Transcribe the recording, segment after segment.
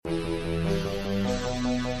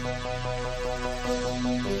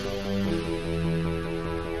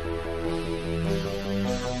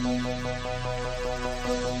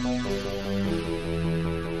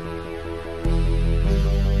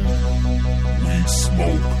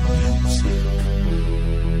smoke music.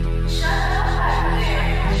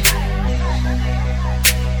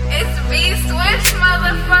 It's B-Switch,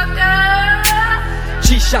 motherfucker.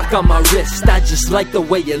 G-Shock on my wrist, I just like the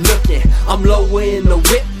way you're looking. I'm lower in the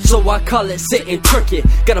whip, so I call it sitting crooked.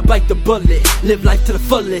 Gotta bite the bullet, live life to the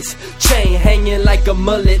fullest. Chain hanging like a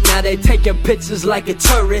mullet, now they taking pictures like a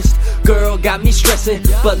tourist. Girl got me stressing,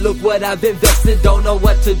 but look what I've invested. Don't know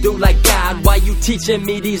what to do like God, why you teaching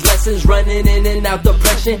me these lessons? Running in and out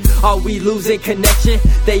depression, are we losing connection?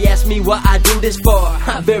 They ask me what I do this for,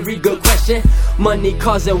 very good question. Money,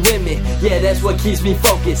 cars, and women, yeah, that's what keeps me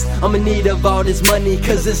focused. I'm in need of all this money,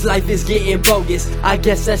 cause this life is getting bogus. I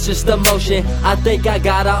guess that's just emotion, I think I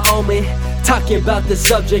gotta own me. Talking about the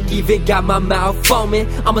subject, even got my mouth foaming.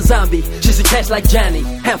 I'm a zombie, just a catch like Johnny.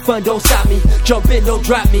 Have fun, don't stop me, jump in, don't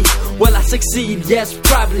drop me. Will I succeed? Yes,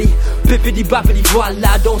 probably. Bippity boppity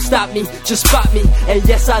voila, don't stop me, just spot me. And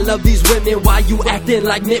yes, I love these women, why you acting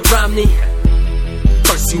like Mitt Romney?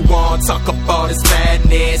 First you wanna talk about this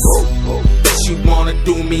madness, then you wanna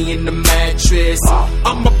do me in the mattress.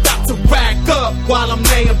 I'm about to rack up while I'm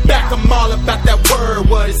laying back. I'm all about that word,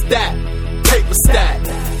 what is that? Paper stack,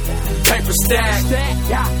 paper stack,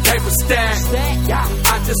 paper stack.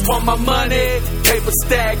 I just want my money. Paper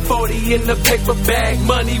stack, 40 in the paper bag.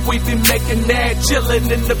 Money we be making that,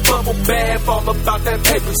 chillin' in the bubble bath. All about that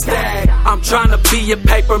paper stack. I'm trying to be a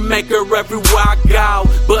paper maker everywhere I go,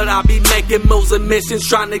 but I be making moves and missions,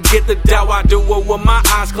 trying to get the dough. I do it with my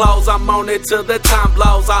eyes closed, I'm on it till the time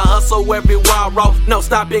blows. I hustle everywhere I roll, no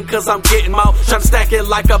stopping cause I'm getting more. Trying to stack it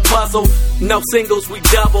like a puzzle, no singles, we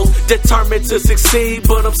doubles. Determined to succeed,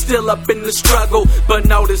 but I'm still up in the struggle. But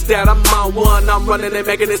notice that I'm on one, I'm running and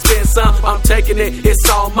making it spin some. I'm taking it, it's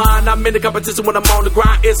all mine. I'm in the competition when I'm on the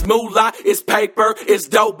grind. It's moolah, it's paper, it's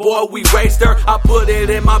dope, boy, we raced her. I put it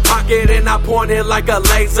in my pocket and I point it like a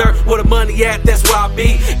laser. Where the money at, that's where I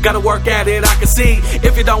be. Gotta work at it, I can see.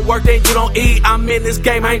 If you don't work, then you don't eat. I'm in this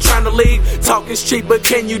game, I ain't trying to leave. Talk is cheap, but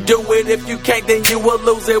can you do it? If you can't, then you will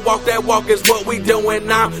lose it. Walk that walk is what we doing.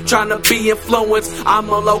 I'm trying to be influenced, I'm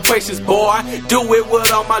a loquacious boy. Do it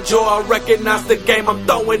with all my joy. I recognize the game, I'm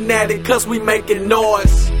throwing at it cause we making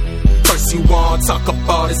noise. First you wanna talk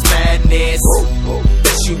about this madness,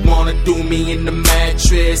 then you wanna do me in the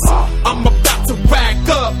mattress. I'm about to rack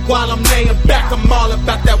up while I'm laying back. I'm all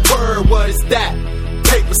about that word, what is that?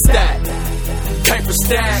 Paper stack, paper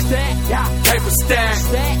stack, paper stack.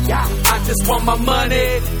 I just want my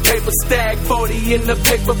money. Paper stack, 40 in the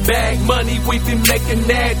paper bag. Money we be making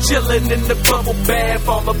that, chillin' in the bubble bath.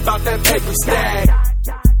 All about that paper stack.